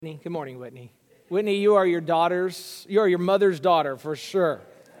Good morning, Whitney. Whitney, you are your mother's daughter for sure.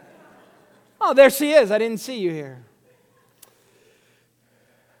 Oh, there she is. I didn't see you here.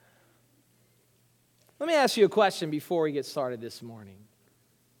 Let me ask you a question before we get started this morning.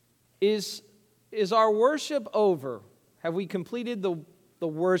 Is our worship over? Have we completed the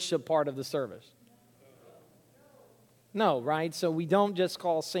worship part of the service? No, right? So we don't just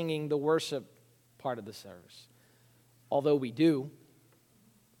call singing the worship part of the service, although we do.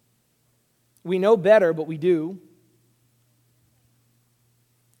 We know better, but we do.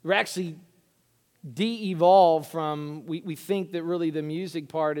 We're actually de-evolved from, we think that really the music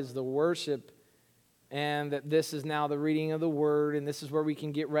part is the worship, and that this is now the reading of the word, and this is where we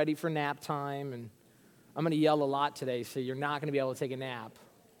can get ready for nap time. And I'm going to yell a lot today, so you're not going to be able to take a nap.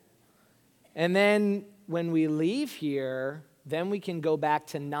 And then when we leave here, then we can go back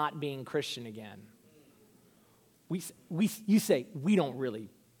to not being Christian again. You say, we don't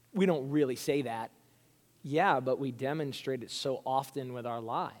really say that. Yeah, but we demonstrate it so often with our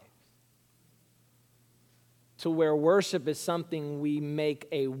lives. To where worship is something we make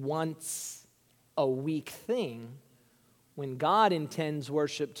a once-a-week thing, when God intends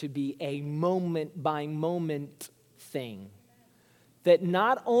worship to be a moment-by-moment thing. That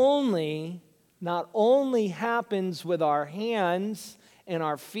not only happens with our hands and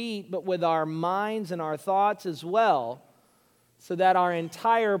our feet, but with our minds and our thoughts as well, so that our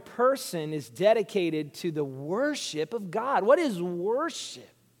entire person is dedicated to the worship of God. What is worship?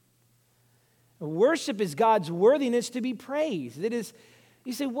 Worship is God's worthiness to be praised. It is,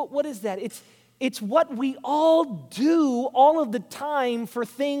 you say, what is that? It's what we all do all of the time for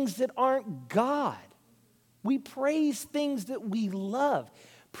things that aren't God. We praise things that we love.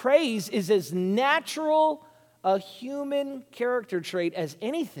 Praise is as natural a human character trait as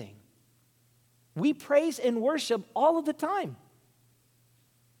anything. We praise and worship all of the time.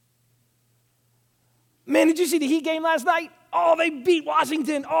 Man, did you see the Heat game last night? Oh, they beat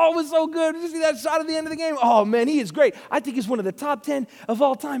Washington. Oh, it was so good. Did you see that shot at the end of the game? Oh, man, he is great. I think he's one of the top 10 of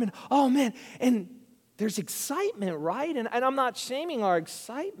all time. And oh, man, and there's excitement, right? And I'm not shaming our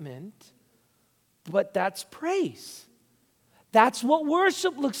excitement, but that's praise. That's what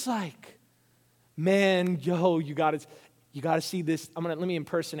worship looks like. Man, you got to see this. Let me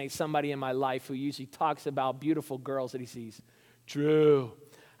impersonate somebody in my life who usually talks about beautiful girls that he sees. Drew,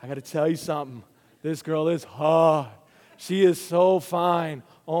 I got to tell you something. This girl is hot. She is so fine.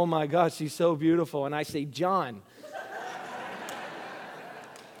 Oh my gosh, she's so beautiful. And I say, John,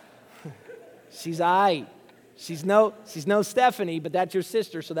 she's all right. She's no Stephanie, but that's your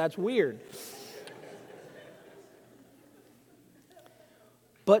sister, so that's weird.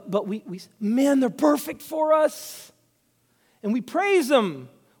 But we man, they're perfect for us. And we praise them.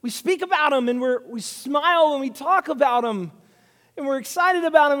 We speak about them, and we smile when we talk about them. And we're excited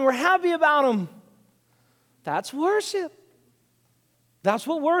about them, and we're happy about them. That's worship. That's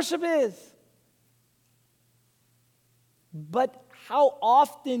what worship is. But how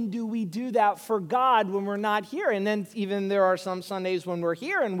often do we do that for God when we're not here? And then even there are some Sundays when we're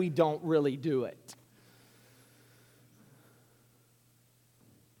here and we don't really do it.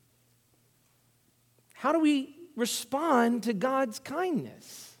 How do we respond to God's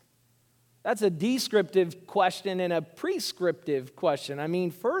kindness? That's a descriptive question and a prescriptive question. I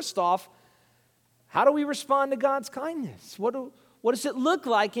mean, first off, how do we respond to God's kindness? What does it look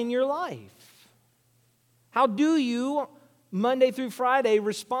like in your life? How do you, Monday through Friday,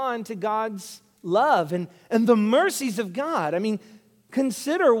 respond to God's love and the mercies of God? I mean,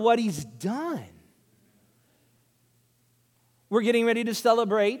 consider what He's done. We're getting ready to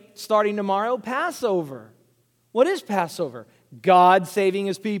celebrate, starting tomorrow, Passover. What is Passover? God saving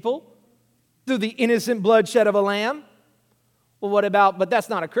His people through the innocent bloodshed of a lamb. Well, but that's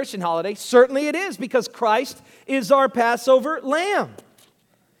not a Christian holiday. Certainly it is, because Christ is our Passover lamb.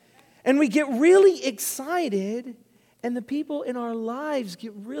 And we get really excited, and the people in our lives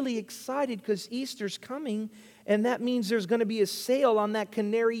get really excited because Easter's coming, and that means there's going to be a sale on that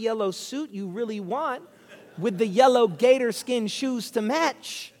canary yellow suit you really want with the yellow gator skin shoes to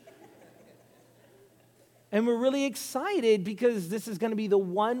match. And we're really excited because this is going to be the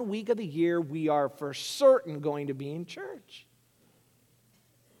 1 week of the year we are for certain going to be in church.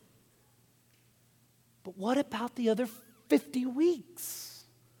 But what about the other 50 weeks?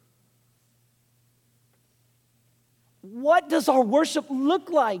 What does our worship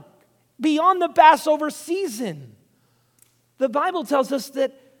look like beyond the Passover season? The Bible tells us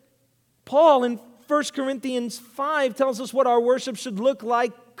that Paul in 1 Corinthians 5 tells us what our worship should look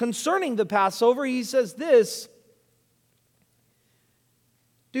like concerning the Passover. He says this.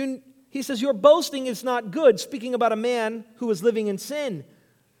 He says, your boasting is not good, speaking about a man who is living in sin.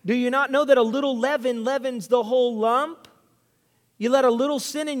 Do you not know that a little leaven leavens the whole lump? You let a little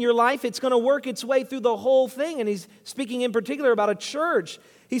sin in your life, it's going to work its way through the whole thing. And he's speaking in particular about a church.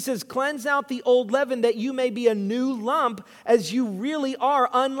 He says, cleanse out the old leaven that you may be a new lump as you really are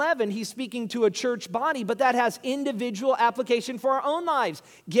unleavened. He's speaking to a church body, but that has individual application for our own lives.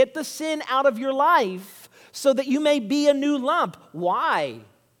 Get the sin out of your life so that you may be a new lump. Why?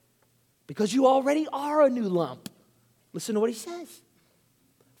 Because you already are a new lump. Listen to what he says.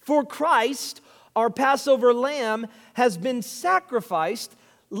 For Christ, our Passover lamb, has been sacrificed.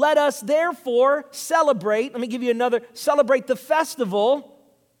 Let us therefore celebrate. Let me give you another. Celebrate the festival.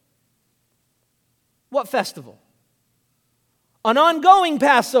 What festival? An ongoing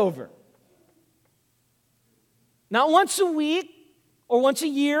Passover. Not once a week or once a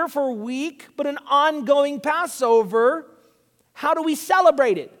year for a week, but an ongoing Passover. How do we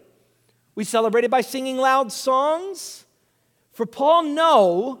celebrate it? We celebrate it by singing loud songs. For Paul,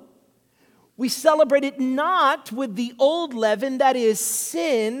 no. We celebrate it not with the old leaven, that is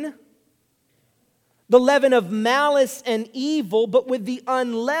sin, the leaven of malice and evil, but with the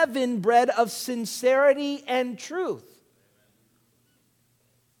unleavened bread of sincerity and truth.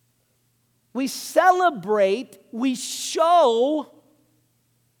 We celebrate, we show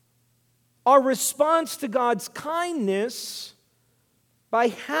our response to God's kindness by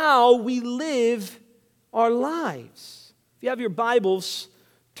how we live our lives. If you have your Bibles,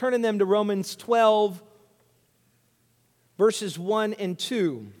 turning them to Romans 12, verses 1 and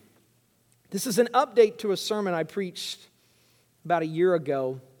 2. This is an update to a sermon I preached about a year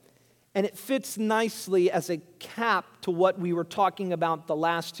ago, and it fits nicely as a cap to what we were talking about the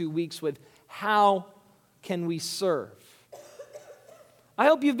last 2 weeks with how can we serve. I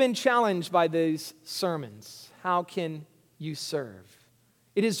hope you've been challenged by these sermons. How can you serve?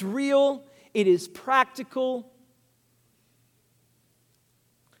 It is real, it is practical.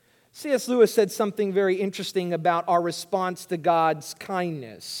 C.S. Lewis said something very interesting about our response to God's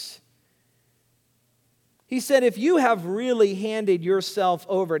kindness. He said, if you have really handed yourself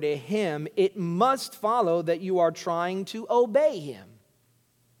over to Him, it must follow that you are trying to obey Him.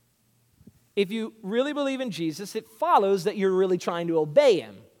 If you really believe in Jesus, it follows that you're really trying to obey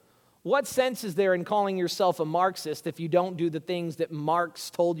Him. What sense is there in calling yourself a Marxist if you don't do the things that Marx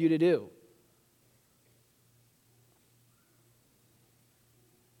told you to do?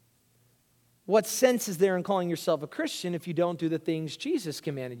 What sense is there in calling yourself a Christian if you don't do the things Jesus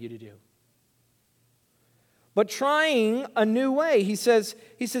commanded you to do? But trying a new way, he says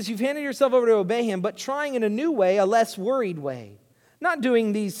you've handed yourself over to obey Him, but trying in a new way, a less worried way. Not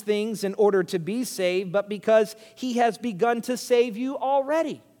doing these things in order to be saved, but because He has begun to save you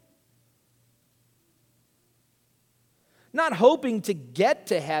already. Not hoping to get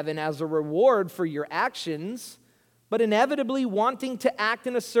to heaven as a reward for your actions, but inevitably wanting to act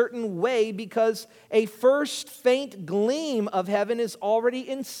in a certain way because a first faint gleam of heaven is already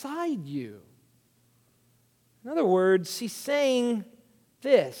inside you. In other words, he's saying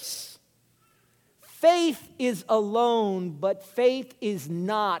this: faith is alone, but faith is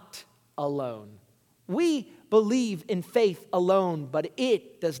not alone. We believe in faith alone, but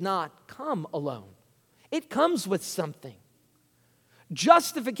it does not come alone. It comes with something.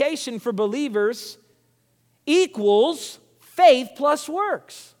 Justification for believers equals faith plus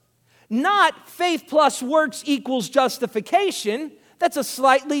works. Not faith plus works equals justification. That's a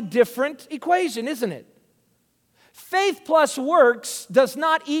slightly different equation, isn't it? Faith plus works does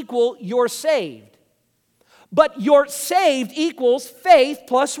not equal you're saved. But you're saved equals faith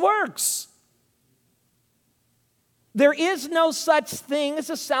plus works. There is no such thing as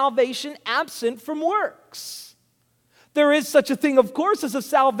a salvation absent from works. There is such a thing, of course, as a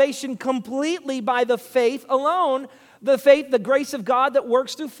salvation completely by the faith alone. The faith, the grace of God that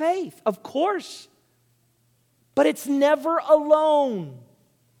works through faith, of course. But it's never alone.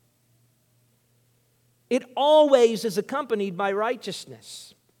 It always is accompanied by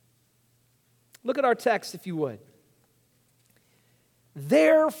righteousness. Look at our text, if you would.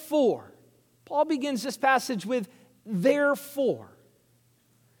 Therefore, Paul begins this passage with therefore.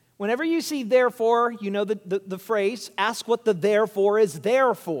 Whenever you see therefore, you know the phrase, ask what the therefore is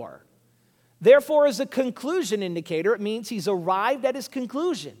there for. Therefore is a conclusion indicator. It means he's arrived at his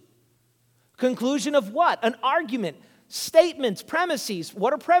conclusion. Conclusion of what? An argument. Statements, premises.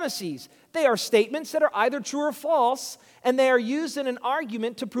 What are premises? They are statements that are either true or false, and they are used in an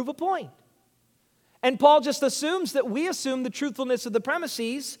argument to prove a point. And Paul just assumes that we assume the truthfulness of the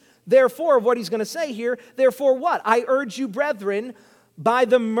premises, therefore, of what he's going to say here. Therefore what? I urge you, brethren, by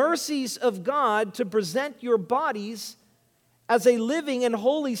the mercies of God, to present your bodies as a living and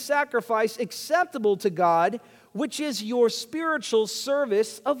holy sacrifice acceptable to God, which is your spiritual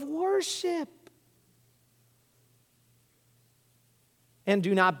service of worship. And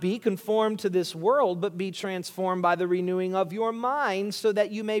do not be conformed to this world, but be transformed by the renewing of your mind, so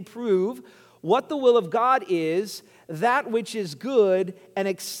that you may prove what the will of God is, that which is good and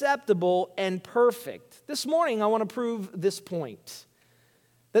acceptable and perfect. This morning, I want to prove this point,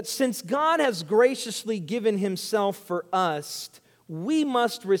 that since God has graciously given himself for us, we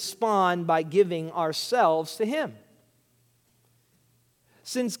must respond by giving ourselves to him.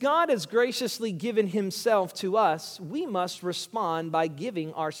 Since God has graciously given himself to us, we must respond by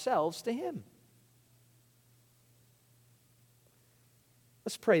giving ourselves to him.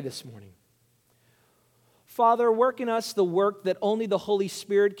 Let's pray this morning. Father, work in us the work that only the Holy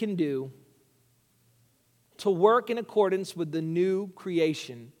Spirit can do, to work in accordance with the new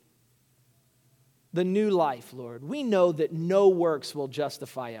creation, the new life, Lord. We know that no works will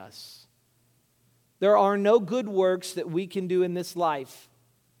justify us. There are no good works that we can do in this life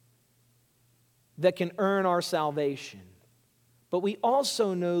that can earn our salvation. But we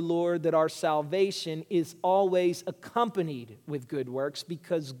also know, Lord, that our salvation is always accompanied with good works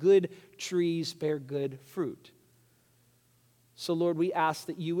because good trees bear good fruit. So, Lord, we ask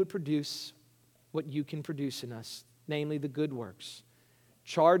that you would produce what you can produce in us, namely the good works.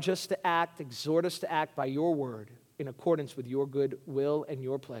 Charge us to act, exhort us to act by your word in accordance with your good will and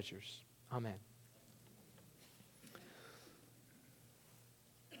your pleasures. Amen.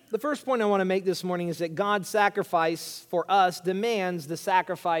 The first point I want to make this morning is that God's sacrifice for us demands the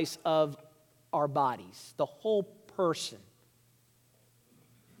sacrifice of our bodies, the whole person.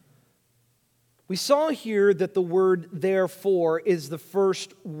 We saw here that the word therefore is the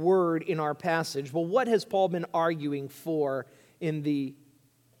first word in our passage. Well, what has Paul been arguing for in the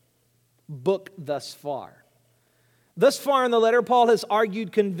book thus far? Thus far in the letter, Paul has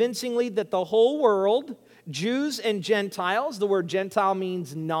argued convincingly that the whole world, Jews and Gentiles, the word Gentile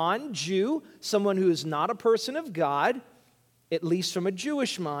means non-Jew, someone who is not a person of God, at least from a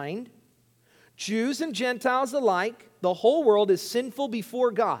Jewish mind. Jews and Gentiles alike, the whole world is sinful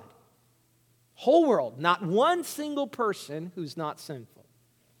before God. Whole world, not one single person who's not sinful.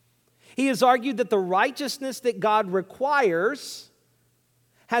 He has argued that the righteousness that God requires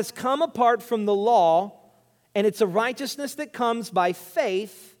has come apart from the law, and it's a righteousness that comes by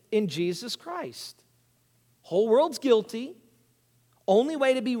faith in Jesus Christ. Whole world's guilty. Only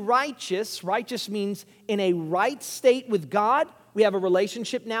way to be righteous, righteous means in a right state with God. We have a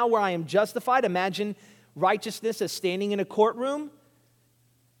relationship now where I am justified. Imagine righteousness as standing in a courtroom,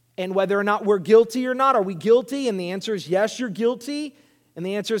 and whether or not we're guilty or not. Are we guilty? And the answer is yes, you're guilty. And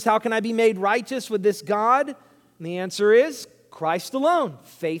the answer is, how can I be made righteous with this God? And the answer is Christ alone,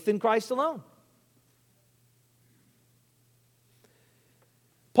 faith in Christ alone.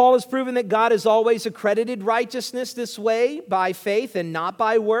 Paul has proven that God has always accredited righteousness this way, by faith and not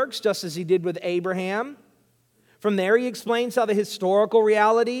by works, just as he did with Abraham. From there, he explains how the historical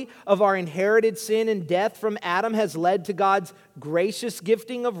reality of our inherited sin and death from Adam has led to God's gracious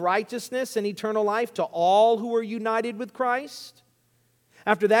gifting of righteousness and eternal life to all who are united with Christ.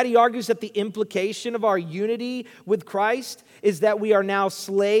 After that, he argues that the implication of our unity with Christ is that we are now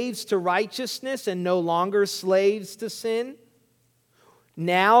slaves to righteousness and no longer slaves to sin.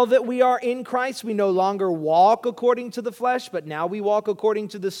 Now that we are in Christ, we no longer walk according to the flesh, but now we walk according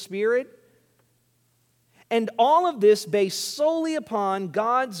to the Spirit. And all of this based solely upon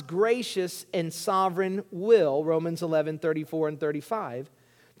God's gracious and sovereign will, Romans 11:34 and 35,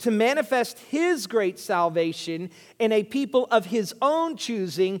 to manifest His great salvation in a people of His own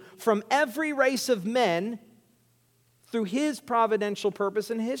choosing from every race of men through His providential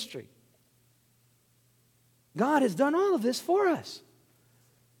purpose in history. God has done all of this for us.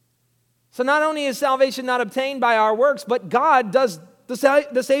 So not only is salvation not obtained by our works, but God does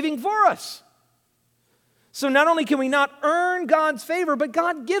the saving for us. So not only can we not earn God's favor, but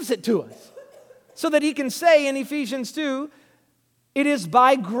God gives it to us. So that He can say in Ephesians 2, it is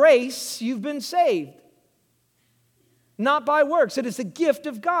by grace you've been saved, not by works. It is a gift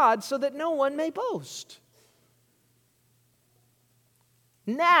of God so that no one may boast.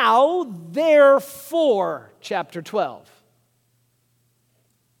 Now, therefore, chapter 12.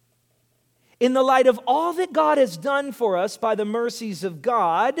 In the light of all that God has done for us by the mercies of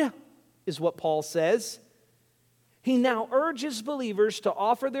God, is what Paul says, he now urges believers to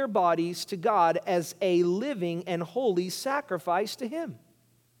offer their bodies to God as a living and holy sacrifice to Him.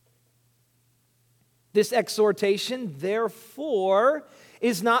 This exhortation, therefore,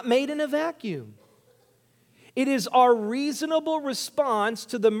 is not made in a vacuum. It is our reasonable response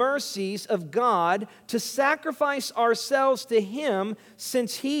to the mercies of God to sacrifice ourselves to Him,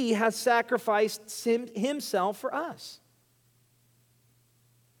 since He has sacrificed Himself for us.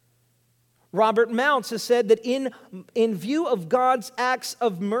 Robert Mounce has said that in view of God's acts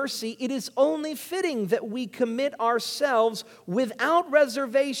of mercy, it is only fitting that we commit ourselves without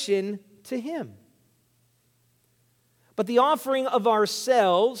reservation to Him. But the offering of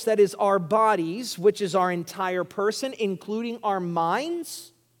ourselves, that is our bodies, which is our entire person, including our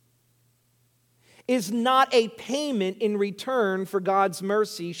minds, is not a payment in return for God's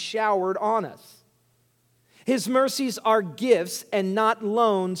mercy showered on us. His mercies are gifts and not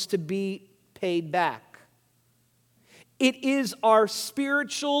loans to be paid back. It is our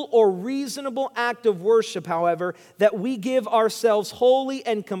spiritual or reasonable act of worship, however, that we give ourselves wholly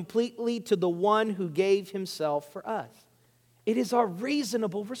and completely to the one who gave Himself for us. It is our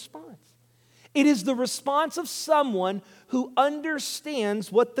reasonable response. It is the response of someone who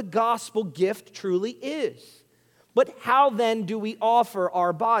understands what the gospel gift truly is. But how then do we offer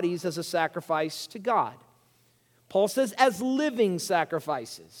our bodies as a sacrifice to God? Paul says, as living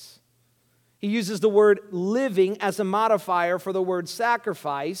sacrifices. He uses the word living as a modifier for the word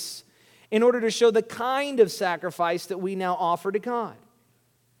sacrifice in order to show the kind of sacrifice that we now offer to God.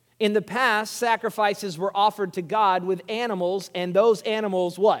 In the past, sacrifices were offered to God with animals, and those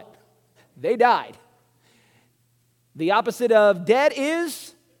animals, what? They died. The opposite of dead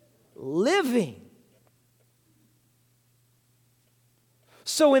is living.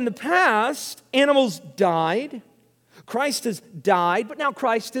 So in the past, animals died. Christ has died, but now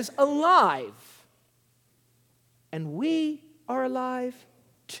Christ is alive. And we are alive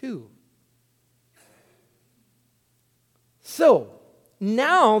too. So,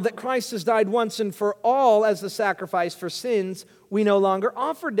 now that Christ has died once and for all as the sacrifice for sins, we no longer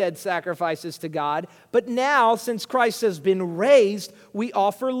offer dead sacrifices to God. But now, since Christ has been raised, we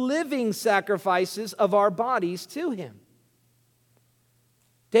offer living sacrifices of our bodies to Him.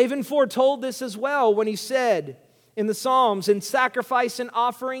 David foretold this as well when he said in the Psalms, "In sacrifice and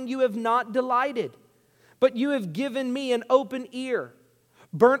offering you have not delighted, but you have given me an open ear.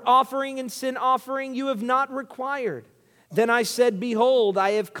 Burnt offering and sin offering you have not required. Then I said, behold,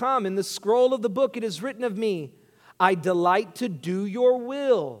 I have come. In the scroll of the book it is written of me, I delight to do your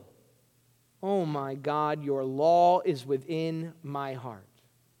will. Oh my God, your law is within my heart."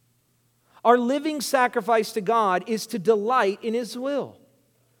 Our living sacrifice to God is to delight in His will.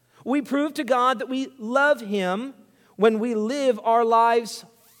 We prove to God that we love Him when we live our lives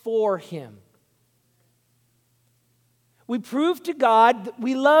for Him. We prove to God that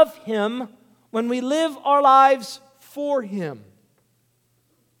we love Him when we live our lives for Him.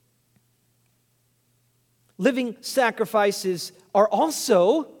 Living sacrifices are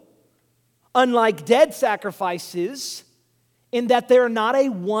also, unlike dead sacrifices, in that they're not a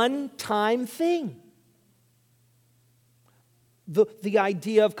one-time thing. The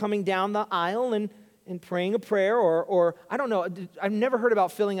idea of coming down the aisle and praying a prayer or I don't know, I've never heard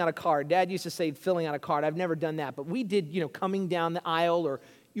about filling out a card. Dad used to say filling out a card. I've never done that. But we did, coming down the aisle, or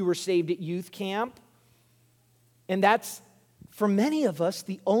you were saved at youth camp. And that's, for many of us,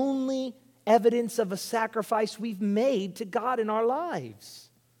 the only evidence of a sacrifice we've made to God in our lives.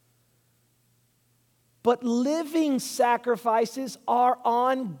 But living sacrifices are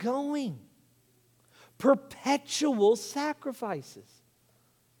ongoing, perpetual sacrifices.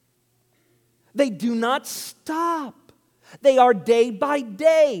 They do not stop. They are day by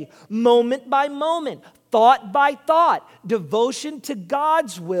day, moment by moment, thought by thought, devotion to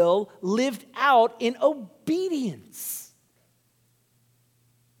God's will lived out in obedience.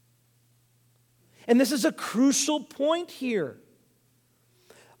 And this is a crucial point here.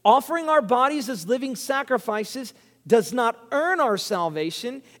 Offering our bodies as living sacrifices does not earn our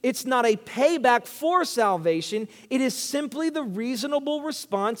salvation. It's not a payback for salvation. It is simply the reasonable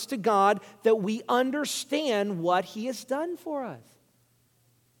response to God that we understand what He has done for us.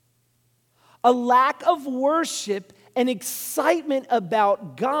 A lack of worship and excitement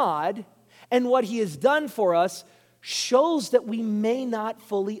about God and what He has done for us shows that we may not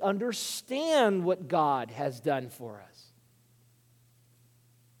fully understand what God has done for us.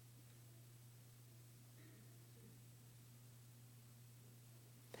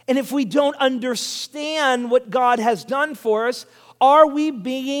 And if we don't understand what God has done for us, are we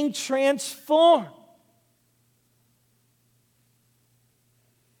being transformed?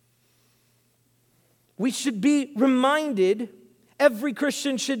 We should be reminded, every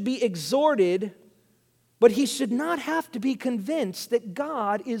Christian should be exhorted, but he should not have to be convinced that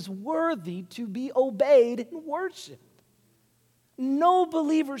God is worthy to be obeyed and worshiped. No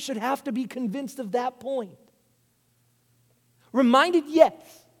believer should have to be convinced of that point. Reminded? Yes.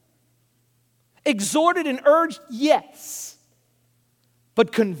 Exhorted and urged? Yes.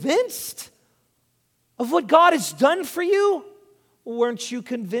 But convinced of what God has done for you? Weren't you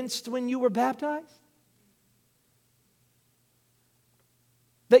convinced when you were baptized?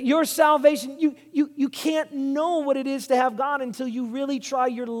 That your salvation, you can't know what it is to have God until you really try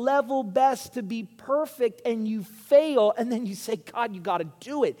your level best to be perfect and you fail, and then you say, God, you got to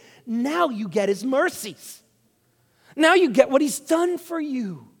do it. Now you get His mercies. Now you get what He's done for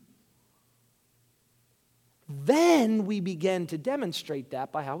you. Then we begin to demonstrate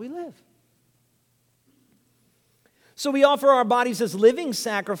that by how we live. So we offer our bodies as living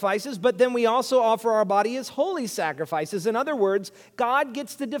sacrifices, but then we also offer our body as holy sacrifices. In other words, God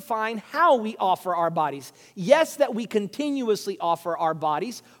gets to define how we offer our bodies. Yes, that we continuously offer our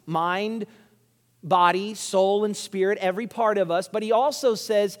bodies, mind, body, soul, and spirit, every part of us, but He also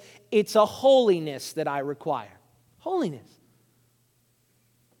says it's a holiness that I require. Holiness.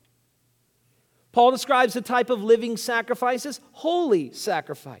 Paul describes the type of living sacrifice as holy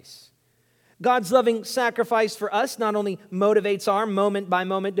sacrifice. God's loving sacrifice for us not only motivates our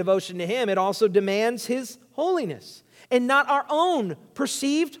moment-by-moment devotion to Him, it also demands His holiness, and not our own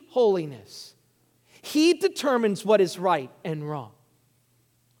perceived holiness. He determines what is right and wrong.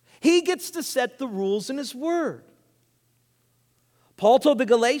 He gets to set the rules in His Word. Paul told the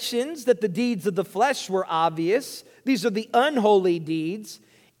Galatians that the deeds of the flesh were obvious. These are the unholy deeds: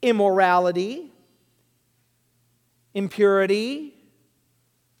 immorality, impurity,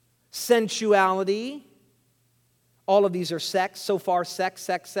 sensuality. All of these are sex. So far, sex.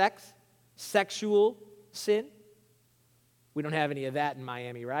 Sexual sin. We don't have any of that in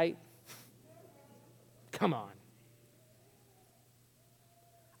Miami, right? Come on.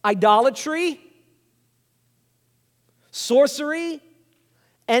 Idolatry, sorcery,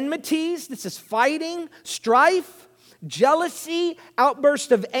 enmities. This is fighting, strife, jealousy,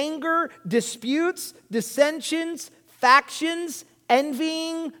 outburst of anger, disputes, dissensions, factions,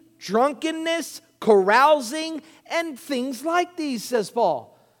 envying, drunkenness, carousing, and things like these, says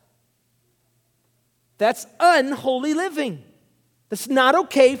Paul. That's unholy living. It's not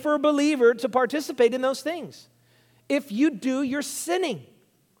okay for a believer to participate in those things. If you do, you're sinning.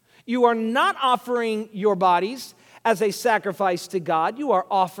 You are not offering your bodies as a sacrifice to God. You are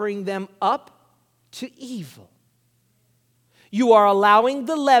offering them up to evil. You are allowing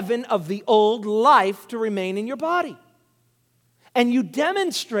the leaven of the old life to remain in your body. And you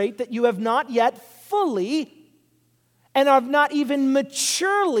demonstrate that you have not yet fully and have not even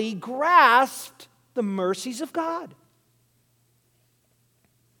maturely grasped the mercies of God.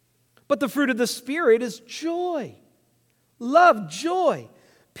 But the fruit of the Spirit is joy, love, joy,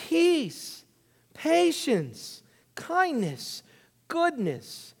 peace, patience, kindness,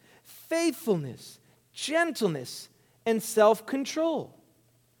 goodness, faithfulness, gentleness, and self-control.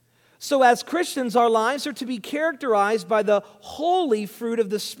 So as Christians, our lives are to be characterized by the holy fruit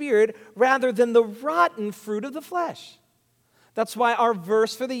of the Spirit rather than the rotten fruit of the flesh. That's why our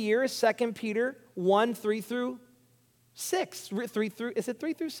verse for the year is 2 Peter 1, 3 through 6. Is it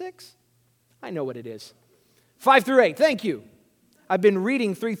 3 through 6? I know what it is. 5 through 8, thank you. I've been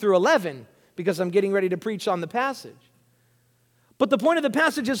reading 3 through 11 because I'm getting ready to preach on the passage. But the point of the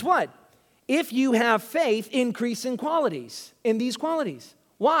passage is what? If you have faith, increase in these qualities.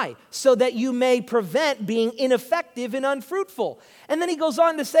 Why? So that you may prevent being ineffective and unfruitful. And then he goes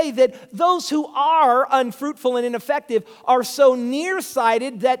on to say that those who are unfruitful and ineffective are so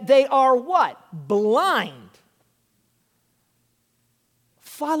nearsighted that they are what? Blind.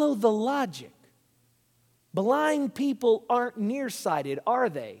 Follow the logic. Blind people aren't nearsighted, are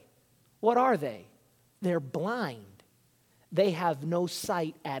they? What are they? They're blind. They have no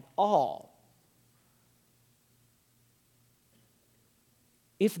sight at all.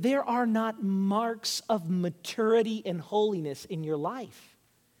 If there are not marks of maturity and holiness in your life,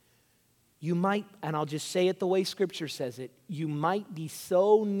 you might, and I'll just say it the way Scripture says it, you might be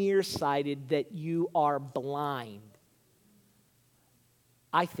so nearsighted that you are blind.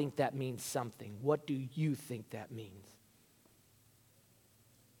 I think that means something. What do you think that means?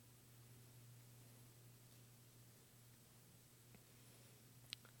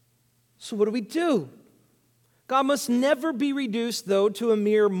 So what do we do? God must never be reduced, though, to a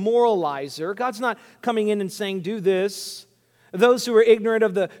mere moralizer. God's not coming in and saying, do this. Those who are ignorant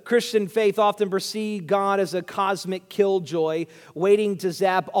of the Christian faith often perceive God as a cosmic killjoy, waiting to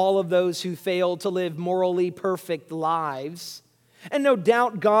zap all of those who fail to live morally perfect lives. And no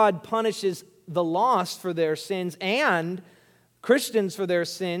doubt God punishes the lost for their sins and Christians for their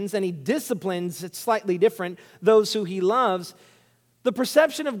sins, and He disciplines, it's slightly different, those who He loves. The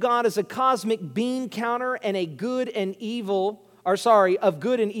perception of God as a cosmic bean counter and of good and evil is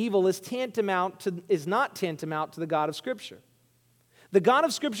not tantamount to the God of Scripture. The God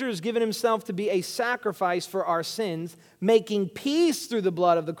of Scripture has given himself to be a sacrifice for our sins, making peace through the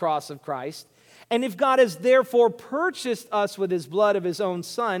blood of the cross of Christ. And if God has therefore purchased us with his blood of his own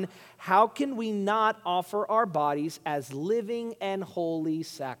Son, how can we not offer our bodies as living and holy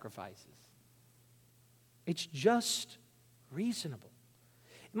sacrifices? It's just reasonable.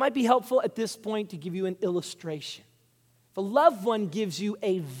 It might be helpful at this point to give you an illustration. If a loved one gives you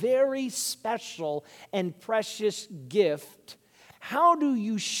a very special and precious gift, how do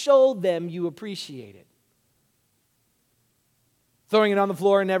you show them you appreciate it? Throwing it on the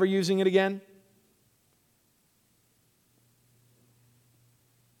floor and never using it again?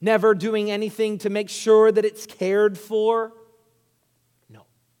 Never doing anything to make sure that it's cared for? No.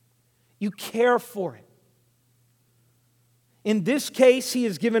 You care for it. In this case, he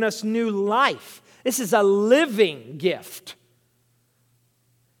has given us new life. This is a living gift.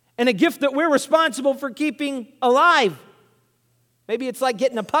 And a gift that we're responsible for keeping alive. Maybe it's like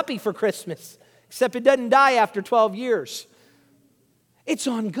getting a puppy for Christmas, except it doesn't die after 12 years. It's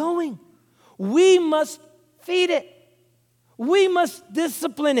ongoing. We must feed it. We must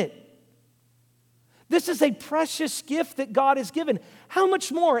discipline it. This is a precious gift that God has given. How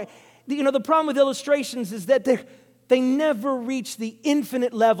much more? The problem with illustrations is that they never reach the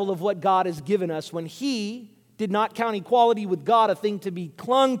infinite level of what God has given us when he did not count equality with God a thing to be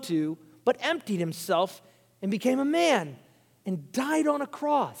clung to, but emptied himself and became a man and died on a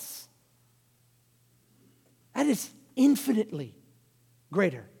cross. That is infinitely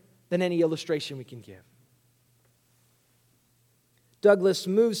greater than any illustration we can give. Douglas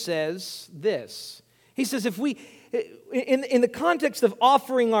Moo says this. He says, if we, in the context of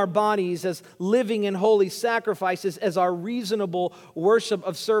offering our bodies as living and holy sacrifices as our reasonable worship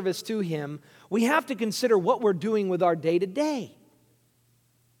of service to him, we have to consider what we're doing with our day-to-day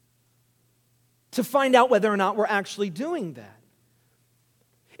to find out whether or not we're actually doing that.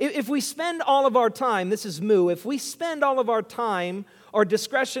 If we spend all of our time, this is Moo, if we spend all of our time or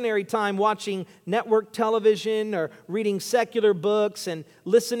discretionary time watching network television or reading secular books and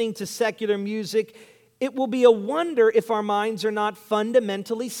listening to secular music, it will be a wonder if our minds are not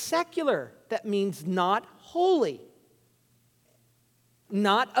fundamentally secular. That means not holy,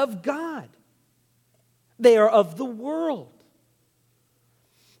 not of God. They are of the world.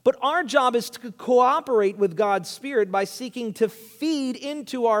 But our job is to cooperate with God's Spirit by seeking to feed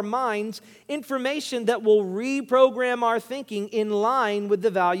into our minds information that will reprogram our thinking in line with the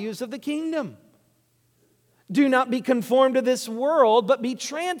values of the kingdom. Do not be conformed to this world, but be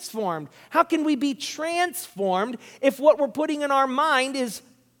transformed. How can we be transformed if what we're putting in our mind is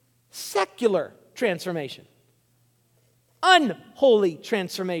secular transformation? Unholy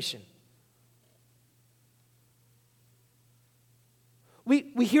transformation.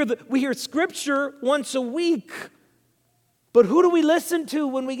 We hear Scripture once a week, but who do we listen to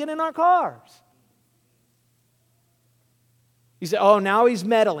when we get in our cars? You say, oh, now he's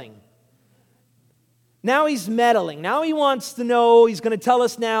meddling. Now he's meddling. Now he wants to know, he's going to tell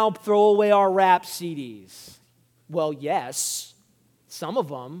us now, throw away our rap CDs. Well, yes, some of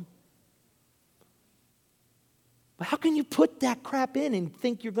them. But how can you put that crap in and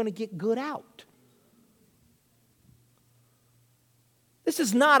think you're going to get good out? This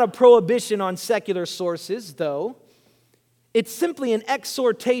is not a prohibition on secular sources, though. It's simply an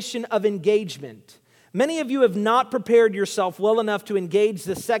exhortation of engagement. Many of you have not prepared yourself well enough to engage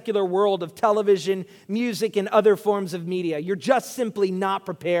the secular world of television, music, and other forms of media. You're just simply not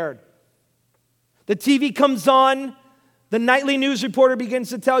prepared. The TV comes on, the nightly news reporter begins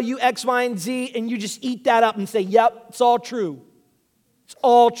to tell you X, Y, and Z, and you just eat that up and say, yep, it's all true. It's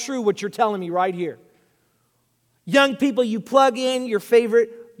all true what you're telling me right here. Young people, you plug in your favorite,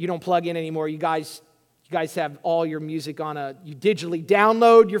 you don't plug in anymore. You guys have all your music on you digitally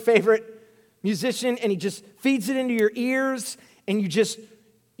download your favorite musician and he just feeds it into your ears and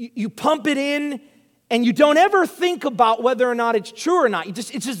you pump it in and you don't ever think about whether or not it's true or not.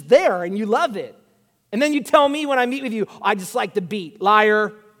 It's just there and you love it. And then you tell me when I meet with you, I just like the beat.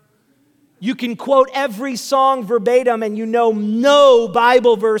 Liar. You can quote every song verbatim and you know no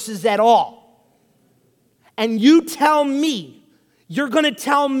Bible verses at all. And you tell me, you're going to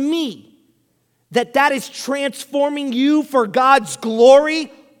tell me that is transforming you for God's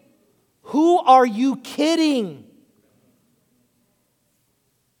glory? Who are you kidding?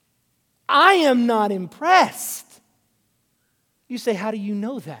 I am not impressed. You say, how do you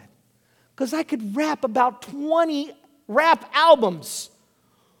know that? Because I could rap about 20 rap albums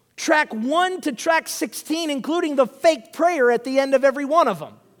track 1 to track 16, including the fake prayer at the end of every one of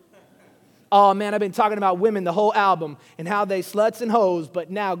them. Oh man, I've been talking about women the whole album and how they sluts and hoes,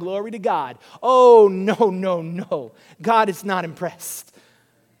 but now glory to God. Oh, no. God is not impressed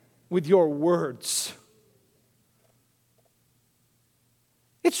with your words.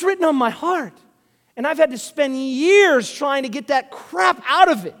 It's written on my heart, and I've had to spend years trying to get that crap out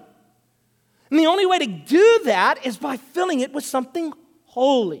of it. And the only way to do that is by filling it with something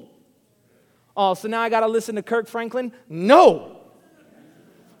holy. Oh, so now I got to listen to Kirk Franklin? No.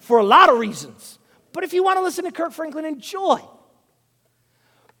 For a lot of reasons. But if you want to listen to Kirk Franklin, enjoy.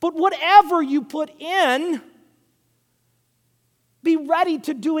 But whatever you put in, be ready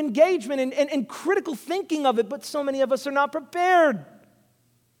to do engagement and critical thinking of it, but so many of us are not prepared.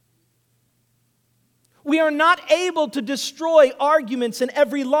 We are not able to destroy arguments and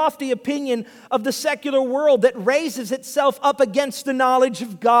every lofty opinion of the secular world that raises itself up against the knowledge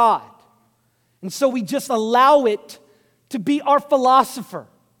of God. And so we just allow it to be our philosopher.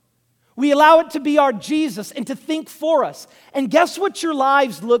 We allow it to be our Jesus and to think for us. And guess what your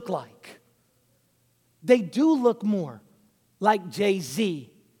lives look like? They do look more like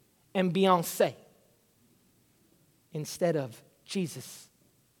Jay-Z and Beyonce instead of Jesus.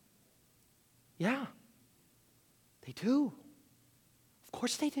 Yeah, they do. Of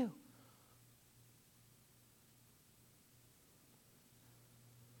course they do.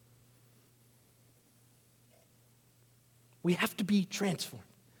 We have to be transformed.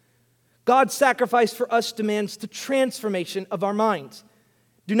 God's sacrifice for us demands the transformation of our minds.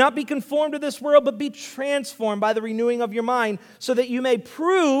 Do not be conformed to this world, but be transformed by the renewing of your mind, so that you may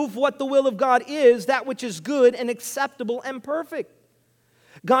prove what the will of God is, that which is good and acceptable and perfect.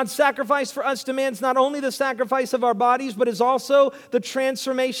 God's sacrifice for us demands not only the sacrifice of our bodies, but is also the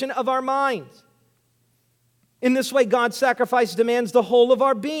transformation of our minds. In this way, God's sacrifice demands the whole of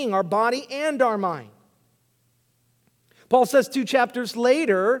our being, our body and our mind. Paul says 2 chapters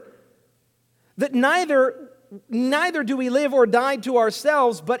later that neither do we live or die to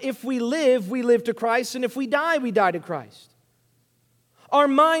ourselves, but if we live to Christ, and if we die to Christ. Our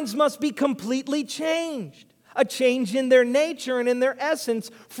minds must be completely changed, a change in their nature and in their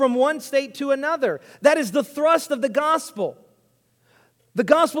essence from one state to another. That is the thrust of the gospel. The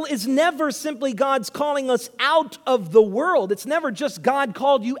gospel is never simply God's calling us out of the world. It's never just God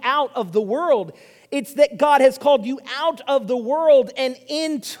called you out of the world. It's that God has called you out of the world and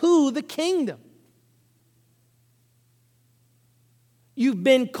into the kingdom. You've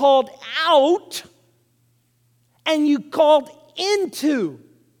been called out and you called into.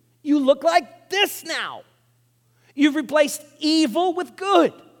 You look like this now. You've replaced evil with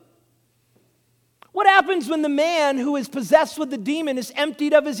good. What happens when the man who is possessed with the demon is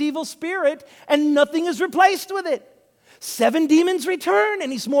emptied of his evil spirit and nothing is replaced with it? 7 demons return and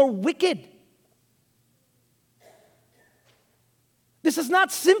he's more wicked. This is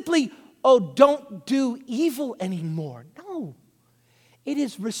not simply, oh, don't do evil anymore. No. It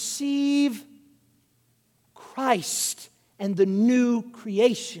is receive Christ and the new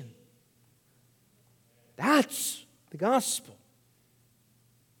creation. That's the gospel.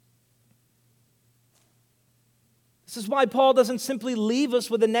 This is why Paul doesn't simply leave us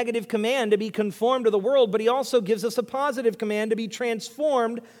with a negative command to be conformed to the world, but he also gives us a positive command to be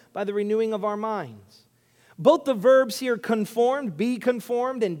transformed by the renewing of our minds. Both the verbs here, conformed,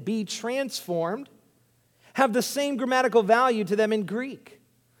 and be transformed, have the same grammatical value to them in Greek.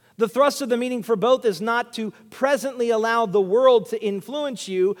 The thrust of the meaning for both is not to presently allow the world to influence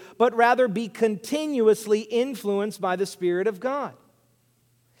you, but rather be continuously influenced by the Spirit of God.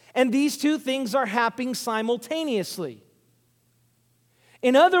 And these two things are happening simultaneously.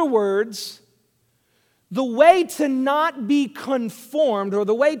 In other words, the way to not be conformed, or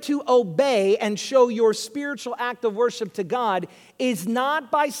the way to obey and show your spiritual act of worship to God, is not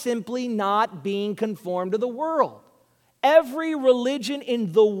by simply not being conformed to the world. Every religion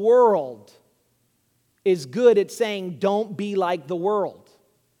in the world is good at saying, don't be like the world.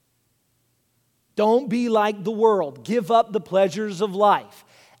 Don't be like the world. Give up the pleasures of life.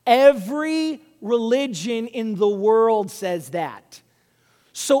 Every religion in the world says that.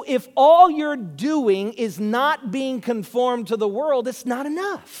 So if all you're doing is not being conformed to the world, it's not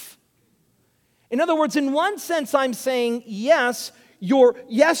enough. In other words, in one sense, I'm saying, yes, your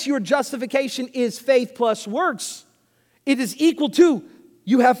justification is faith plus works. It is equal to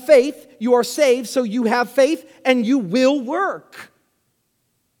you have faith, you are saved, so you have faith, and you will work.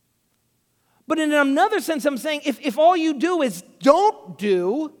 But in another sense, I'm saying, if all you do is don't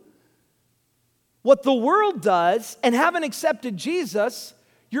do what the world does and haven't accepted Jesus,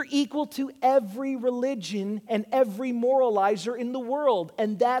 You're equal to every religion and every moralizer in the world,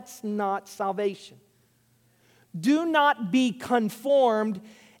 and that's not salvation. Do not be conformed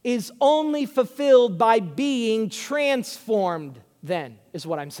is only fulfilled by being transformed, then, is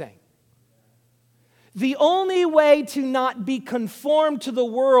what I'm saying. The only way to not be conformed to the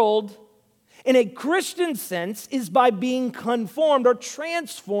world in a Christian sense is by being conformed or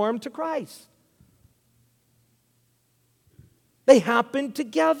transformed to Christ. They happen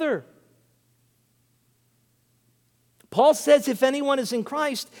together. Paul says if anyone is in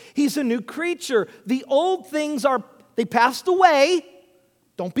Christ, he's a new creature. The old things they passed away.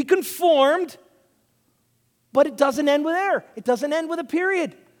 Don't be conformed. But it doesn't end with there. It doesn't end with a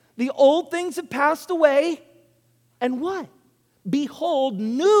period. The old things have passed away. And what? Behold,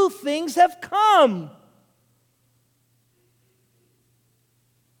 new things have come.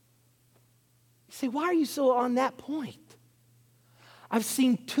 You say, why are you so on that point? I've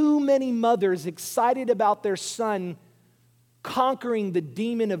seen too many mothers excited about their son conquering the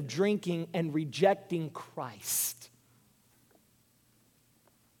demon of drinking and rejecting Christ.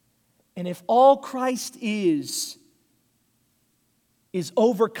 And if all Christ is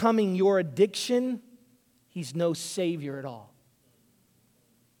overcoming your addiction, he's no savior at all.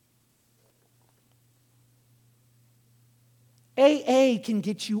 AA can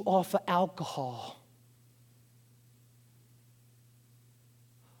get you off of alcohol.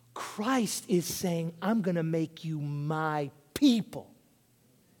 Christ is saying, I'm going to make you my people.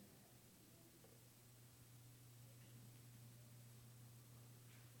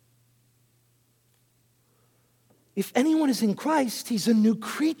 If anyone is in Christ, he's a new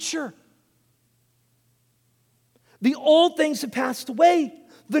creature. The old things have passed away.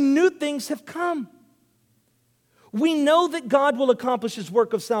 The new things have come. We know that God will accomplish his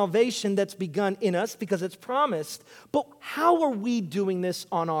work of salvation that's begun in us because it's promised. But how are we doing this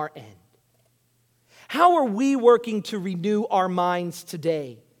on our end? How are we working to renew our minds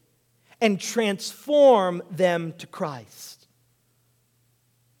today and transform them to Christ?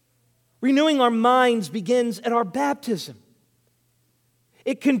 Renewing our minds begins at our baptism.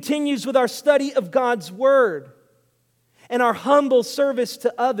 It continues with our study of God's Word and our humble service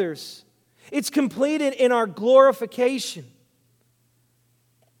to others. It's completed in our glorification.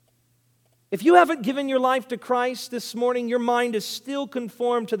 If you haven't given your life to Christ this morning, your mind is still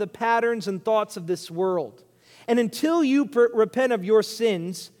conformed to the patterns and thoughts of this world. And until you repent of your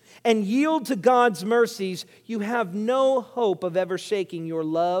sins and yield to God's mercies, you have no hope of ever shaking your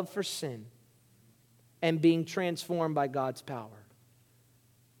love for sin and being transformed by God's power.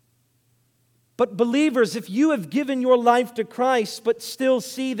 But believers, if you have given your life to Christ but still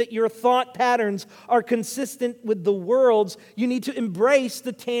see that your thought patterns are consistent with the world's, you need to embrace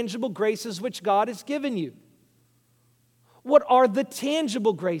the tangible graces which God has given you. What are the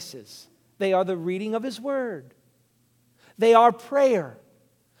tangible graces? They are the reading of His Word. They are prayer.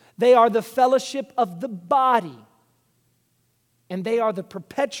 They are the fellowship of the body. And they are the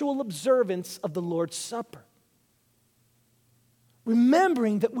perpetual observance of the Lord's Supper.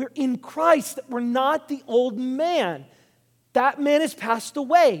 Remembering that we're in Christ, that we're not the old man. That man has passed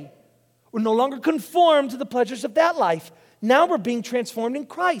away. We're no longer conformed to the pleasures of that life. Now we're being transformed in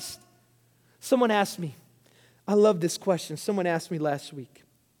Christ. Someone asked me, I love this question. Someone asked me last week.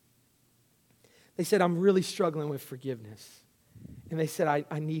 They said, I'm really struggling with forgiveness. And they said,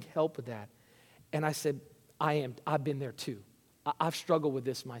 I need help with that. And I said, I've been there too. I've struggled with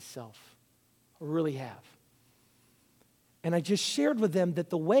this myself. I really have. And I just shared with them that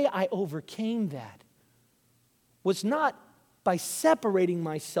the way I overcame that was not by separating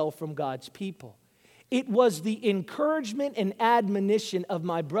myself from God's people. It was the encouragement and admonition of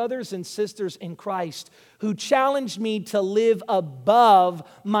my brothers and sisters in Christ who challenged me to live above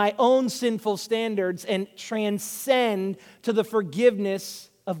my own sinful standards and transcend to the forgiveness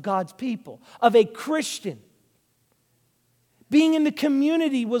of God's people, of a Christian. Being in the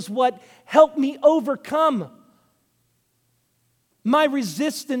community was what helped me overcome my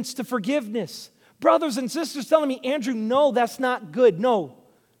resistance to forgiveness. Brothers and sisters telling me, Andrew, no, that's not good. No,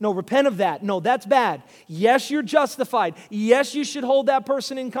 repent of that. No, that's bad. Yes, you're justified. Yes, you should hold that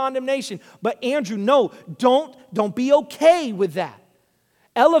person in condemnation. But Andrew, no, don't be okay with that.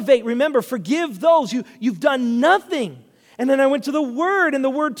 Elevate, remember, forgive those. You've done nothing. And then I went to the Word, and the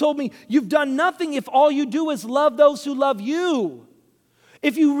Word told me, you've done nothing if all you do is love those who love you.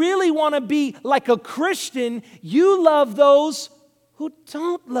 If you really want to be like a Christian, you love those who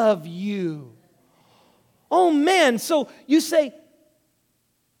don't love you. Oh man, so you say,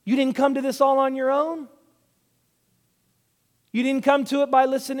 you didn't come to this all on your own? You didn't come to it by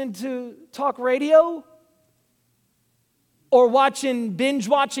listening to talk radio? Or binge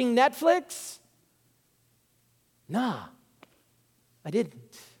watching Netflix? Nah, I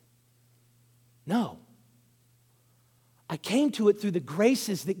didn't. No. I came to it through the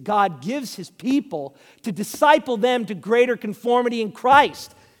graces that God gives His people to disciple them to greater conformity in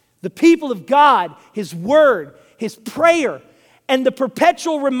Christ. The people of God, His Word, His prayer, and the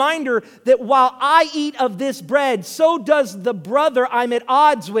perpetual reminder that while I eat of this bread, so does the brother I'm at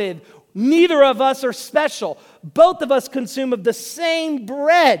odds with. Neither of us are special. Both of us consume of the same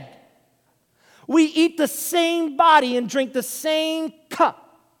bread. We eat the same body and drink the same cup.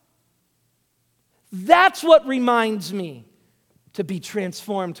 That's what reminds me to be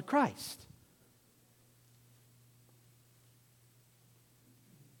transformed to Christ.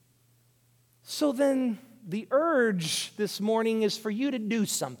 So then, the urge this morning is for you to do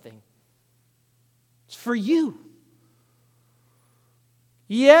something. It's for you.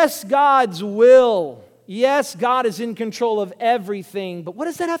 Yes, God's will. Yes, God is in control of everything. But what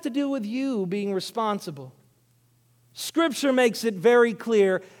does that have to do with you being responsible? Scripture makes it very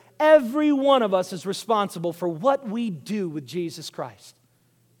clear. Every one of us is responsible for what we do with Jesus Christ.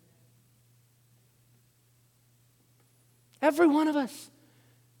 Every one of us.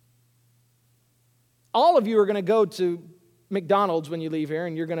 All of you are going to go to McDonald's when you leave here,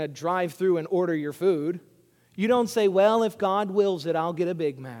 and you're going to drive through and order your food. You don't say, well, if God wills it, I'll get a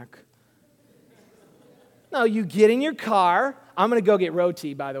Big Mac. No, you get in your car. I'm going to go get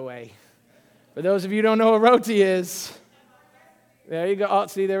roti, by the way. For those of you who don't know what roti is, there you go. Oh,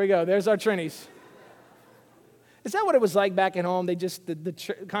 see, there we go. There's our Trinities. Is that what it was like back at home?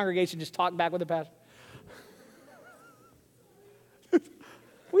 The congregation just talked back with the pastor.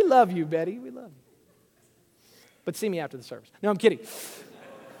 We love you, Betty. We love you. But see me after the service. No, I'm kidding.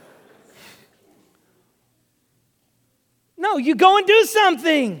 No, you go and do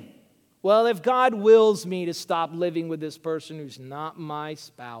something. Well, if God wills me to stop living with this person who's not my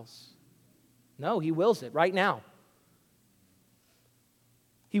spouse. No, He wills it right now.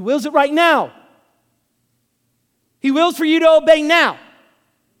 He wills it right now. He wills for you to obey now.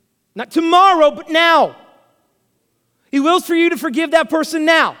 Not tomorrow, but now. He wills for you to forgive that person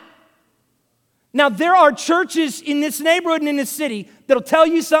now. Now, there are churches in this neighborhood and in this city that'll tell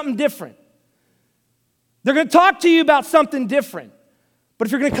you something different. They're going to talk to you about something different. But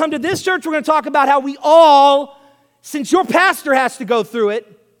if you're going to come to this church, we're going to talk about how we all, since your pastor has to go through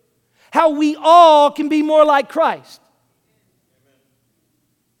it, how we all can be more like Christ.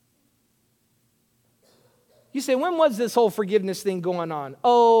 You say, when was this whole forgiveness thing going on?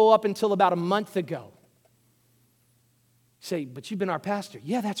 Oh, up until about a month ago. You say, but you've been our pastor.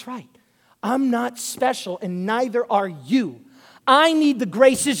 Yeah, that's right. I'm not special, and neither are you. I need the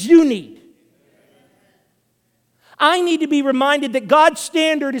graces you need. I need to be reminded that God's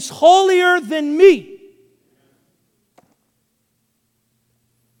standard is holier than me.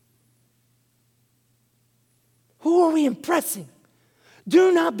 Who are we impressing?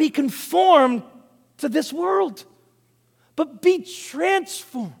 Do not be conformed to this world, but be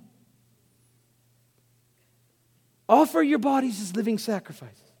transformed. Offer your bodies as living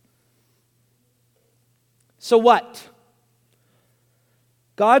sacrifices. So what?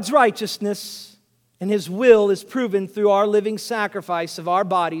 God's righteousness and His will is proven through our living sacrifice of our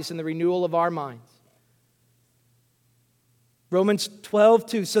bodies and the renewal of our minds. Romans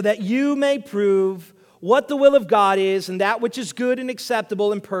 12:2, so that you may prove what the will of God is and that which is good and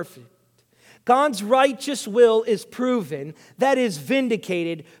acceptable and perfect. God's righteous will is proven, that is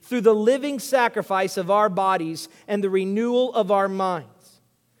vindicated, through the living sacrifice of our bodies and the renewal of our minds.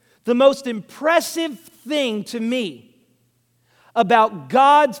 The most impressive thing to me about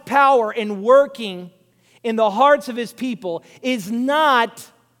God's power in working in the hearts of His people is not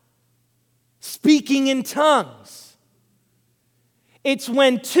speaking in tongues. It's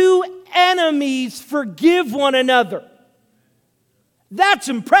when two enemies forgive one another. That's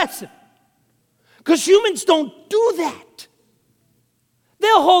impressive. Because humans don't do that.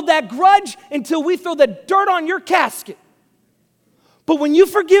 They'll hold that grudge until we throw the dirt on your casket. But when you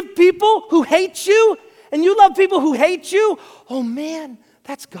forgive people who hate you, and you love people who hate you, oh man,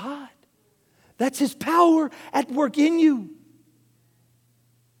 that's God. That's His power at work in you.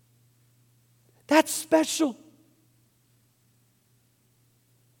 That's special.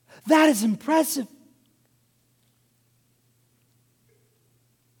 That is impressive.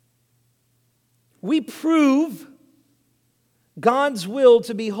 We prove God's will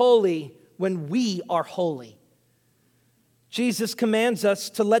to be holy when we are holy. Jesus commands us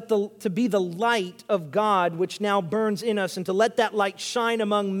to be the light of God which now burns in us, and to let that light shine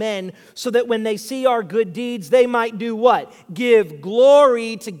among men, so that when they see our good deeds, they might do what? Give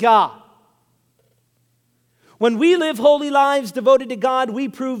glory to God. When we live holy lives devoted to God, we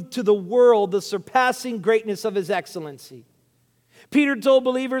prove to the world the surpassing greatness of His excellency. Peter told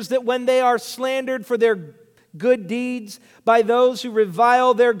believers that when they are slandered for their good deeds by those who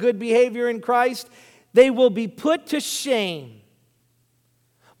revile their good behavior in Christ, they will be put to shame.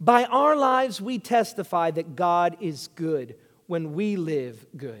 By our lives, we testify that God is good when we live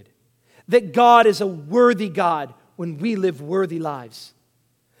good. That God is a worthy God when we live worthy lives.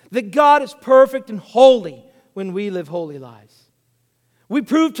 That God is perfect and holy when we live holy lives. We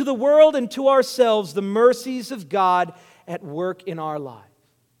prove to the world and to ourselves the mercies of God at work in our lives.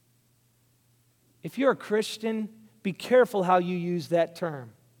 If you're a Christian, be careful how you use that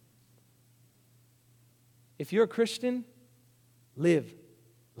term. If you're a Christian, live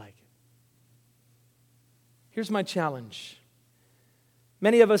like it. Here's my challenge.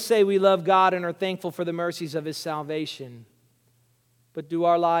 Many of us say we love God and are thankful for the mercies of His salvation. But do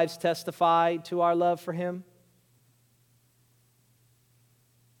our lives testify to our love for Him?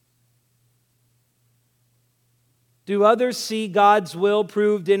 Do others see God's will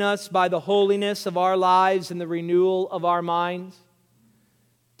proved in us by the holiness of our lives and the renewal of our minds?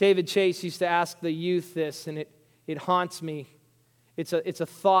 David Chase used to ask the youth this, and it haunts me. It's a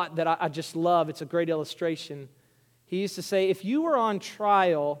thought that I just love. It's a great illustration. He used to say, if you were on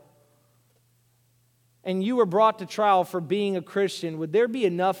trial and you were brought to trial for being a Christian, would there be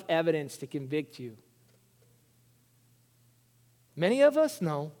enough evidence to convict you? Many of us,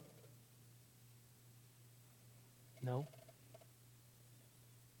 no. No.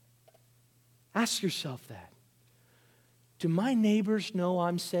 Ask yourself that. Do my neighbors know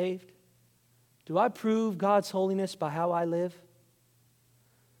I'm saved? Do I prove God's holiness by how I live?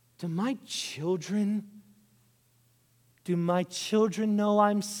 Do my children know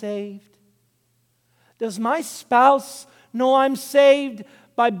I'm saved? Does my spouse know I'm saved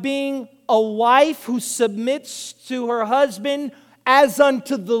by being a wife who submits to her husband as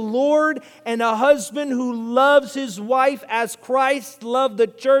unto the Lord, and a husband who loves his wife as Christ loved the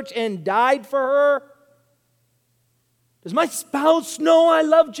church and died for her? Does my spouse know I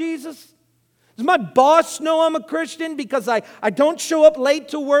love Jesus? Does my boss know I'm a Christian because I don't show up late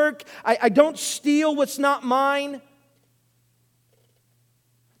to work? I don't steal what's not mine?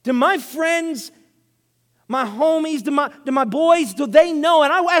 Do my friends, my homies, do my boys, do they know?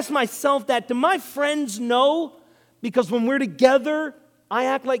 And I ask myself that. Do my friends know? Because when we're together, I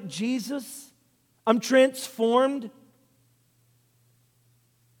act like Jesus. I'm transformed.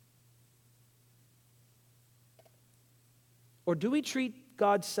 Or do we treat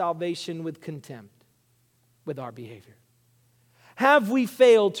God's salvation with contempt with our behavior? Have we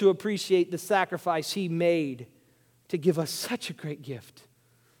failed to appreciate the sacrifice He made to give us such a great gift?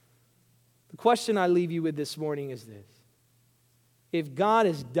 The question I leave you with this morning is this. If God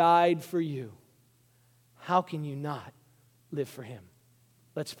has died for you, how can you not live for Him?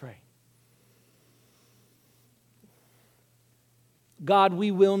 Let's pray. God, we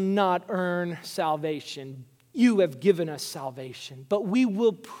will not earn salvation. You have given us salvation, but we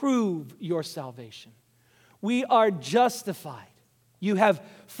will prove your salvation. We are justified. You have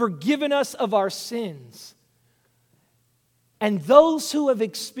forgiven us of our sins. And those who have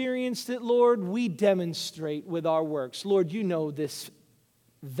experienced it, Lord, we demonstrate with our works. Lord, you know this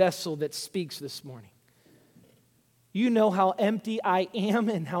vessel that speaks this morning. You know how empty I am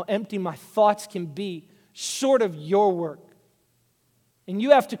and how empty my thoughts can be short of your work. And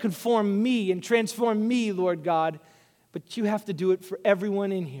you have to conform me and transform me, Lord God, but you have to do it for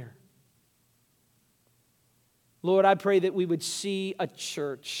everyone in here. Lord, I pray that we would see a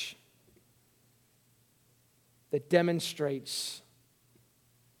church that demonstrates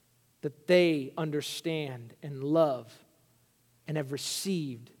that they understand and love and have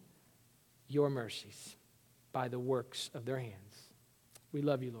received your mercies by the works of their hands. We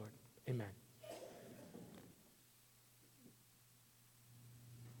love you, Lord. Amen.